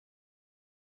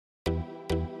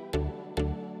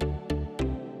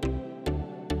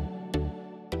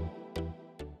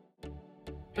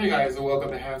Hey guys, and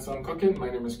welcome to Handsoncooking. My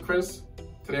name is Chris.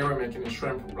 Today we're making a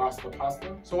shrimp rasta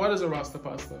pasta. So what is a rasta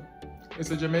pasta?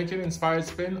 It's a Jamaican inspired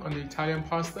spin on the Italian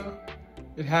pasta.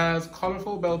 It has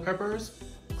colorful bell peppers,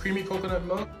 creamy coconut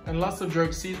milk, and lots of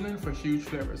jerk seasoning for huge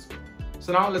flavors.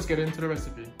 So now let's get into the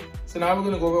recipe. So now we're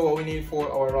going to go over what we need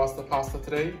for our rasta pasta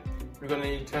today. We're going to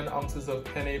need 10 ounces of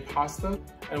penne pasta,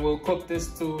 and we'll cook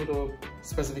this to the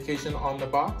specification on the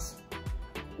box.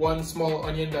 1 small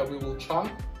onion that we will chop.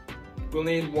 We'll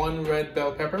need 1 red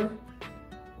bell pepper,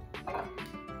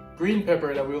 green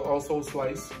pepper that we'll also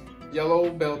slice, yellow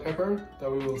bell pepper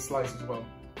that we will slice as well,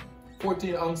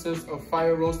 14 ounces of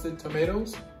fire roasted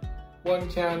tomatoes, 1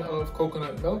 can of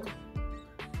coconut milk,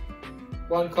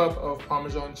 1 cup of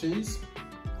Parmesan cheese,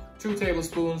 2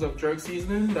 tablespoons of jerk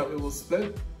seasoning that we will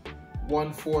split,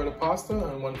 1 for the pasta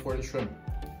and 1 for the shrimp.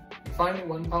 And finally,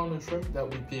 1 pound of shrimp that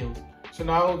we peeled. So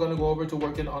now we're going to go over to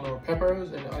working on our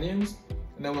peppers and onions,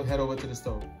 and then we'll head over to the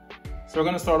stove. So we're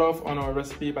going to start off on our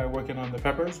recipe by working on the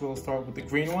peppers. We'll start with the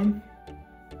green one.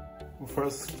 We'll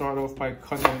first start off by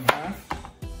cutting it in half,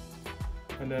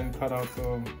 and then cut out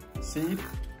the seed.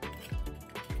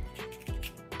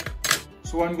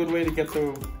 So one good way to get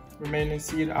the remaining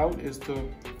seed out is to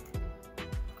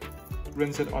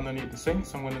rinse it underneath the sink.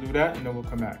 So I'm going to do that, and then we'll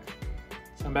come back.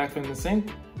 So I'm back in the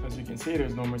sink. As you can see,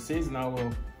 there's no more seeds. Now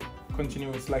we'll continue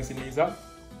with slicing these up.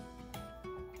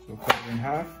 So cut it in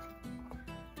half.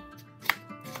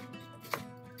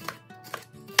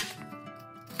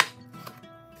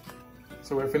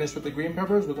 So we're finished with the green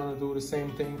peppers. We're going to do the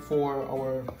same thing for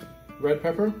our red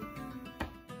pepper.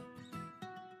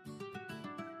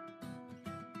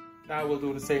 Now we'll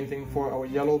do the same thing for our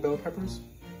yellow bell peppers.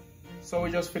 So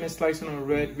we just finished slicing our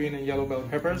red, green, and yellow bell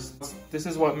peppers. This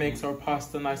is what makes our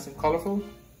pasta nice and colorful.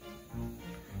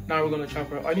 Now we're going to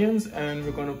chop our onions, and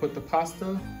we're going to put the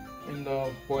pasta in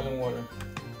the boiling water.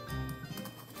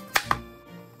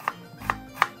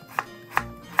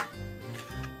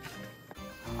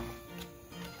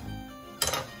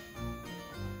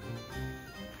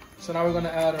 So now we're going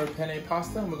to add our penne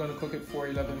pasta, and we're going to cook it for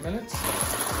 11 minutes.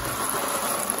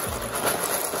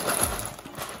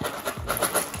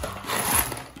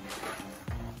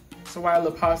 So while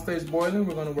the pasta is boiling,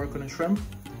 we're going to work on the shrimp.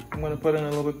 I'm going to put it in a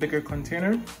little bit bigger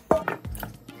container.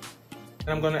 And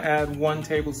I'm going to add 1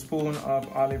 tablespoon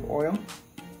of olive oil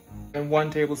and 1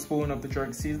 tablespoon of the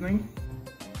jerk seasoning.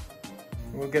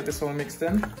 We'll get this all mixed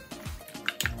in.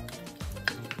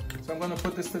 So I'm going to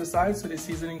put this to the side so the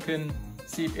seasoning can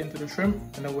seep into the shrimp,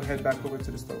 and then we'll head back over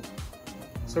to the stove.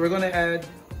 So we're going to add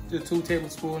the 2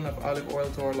 tablespoons of olive oil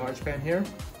to our large pan here.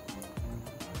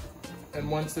 And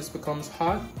once this becomes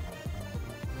hot,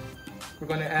 we're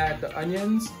going to add the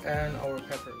onions and our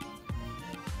peppers.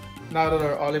 Now that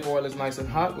our olive oil is nice and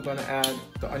hot, we're going to add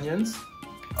the onions,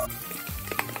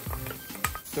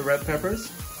 the red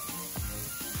peppers,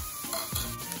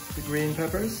 the green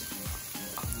peppers,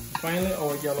 finally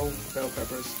our yellow bell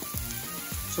peppers.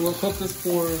 So we'll cook this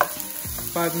for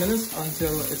 5 minutes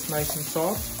until it's nice and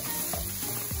soft.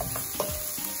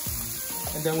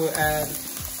 And then we'll add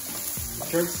the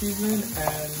jerk seasoning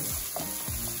and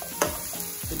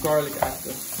the garlic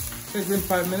after. So it's been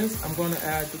 5 minutes. I'm going to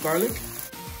add the garlic.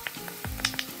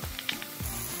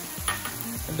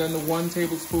 And then the 1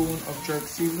 tablespoon of jerk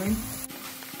seasoning.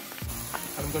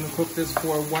 I'm going to cook this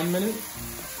for 1 minute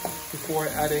before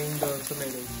adding the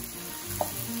tomatoes.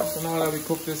 So now that we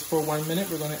cook this for 1 minute,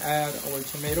 we're going to add our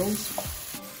tomatoes.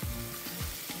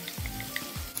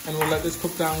 And we'll let this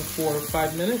cook down for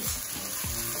 5 minutes.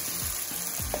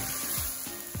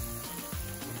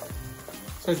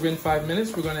 So it's been 5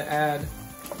 minutes. We're going to add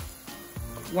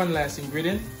one last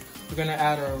ingredient. We're going to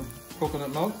add our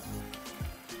coconut milk.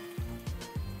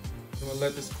 And we'll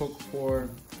let this cook for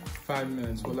 5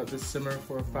 minutes. We'll let this simmer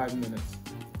for 5 minutes.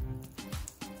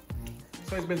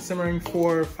 So it's been simmering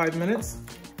for 5 minutes.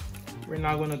 We're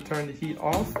now going to turn the heat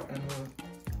off, and we'll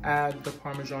add the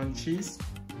Parmesan cheese.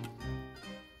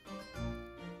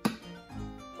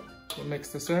 We'll mix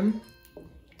this in.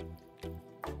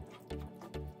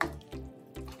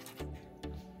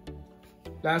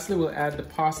 Lastly, we'll add the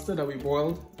pasta that we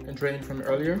boiled and drained from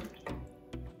earlier.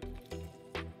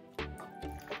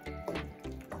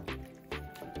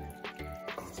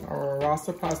 So our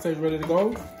rasta pasta is ready to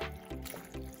go.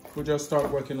 We'll just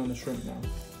start working on the shrimp now.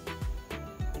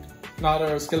 Now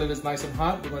that our skillet is nice and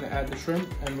hot, we're going to add the shrimp,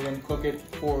 and we're going to cook it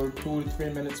for 2 to 3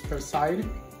 minutes per side.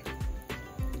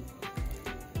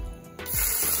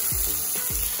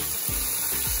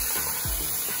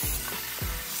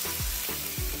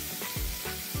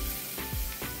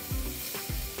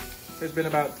 So it's been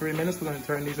about 3 minutes. We're going to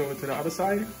turn these over to the other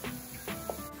side.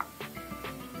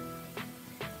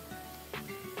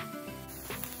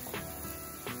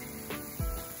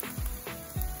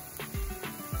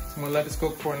 I'm gonna let this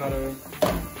cook for another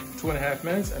 2.5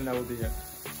 minutes, and that will be it.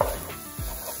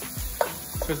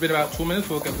 So it's been about 2 minutes.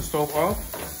 We'll get the stove off.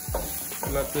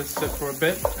 We'll let this sit for a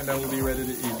bit, and then we'll be ready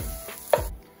to eat.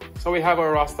 So we have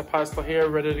our Rasta pasta here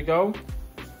ready to go,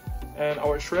 and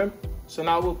our shrimp. So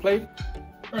now we'll plate.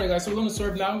 All right, guys. So we're gonna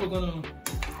serve now. We're gonna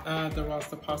add the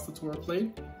Rasta pasta to our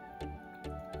plate.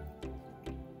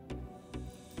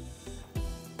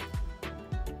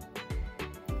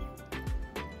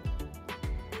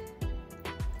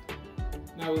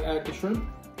 Now we'll add the shrimp.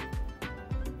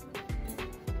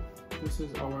 This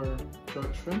is our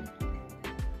jerk shrimp.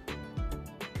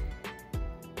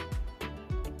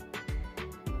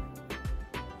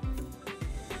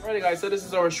 Alrighty guys, so this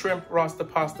is our shrimp Rasta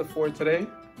pasta for today.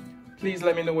 Please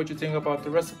let me know what you think about the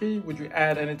recipe. Would you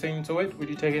add anything to it? Would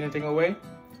you take anything away?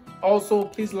 Also,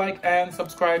 please like and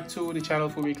subscribe to the channel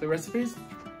for weekly recipes.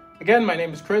 Again, my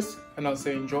name is Chris, and I'll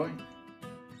say enjoy.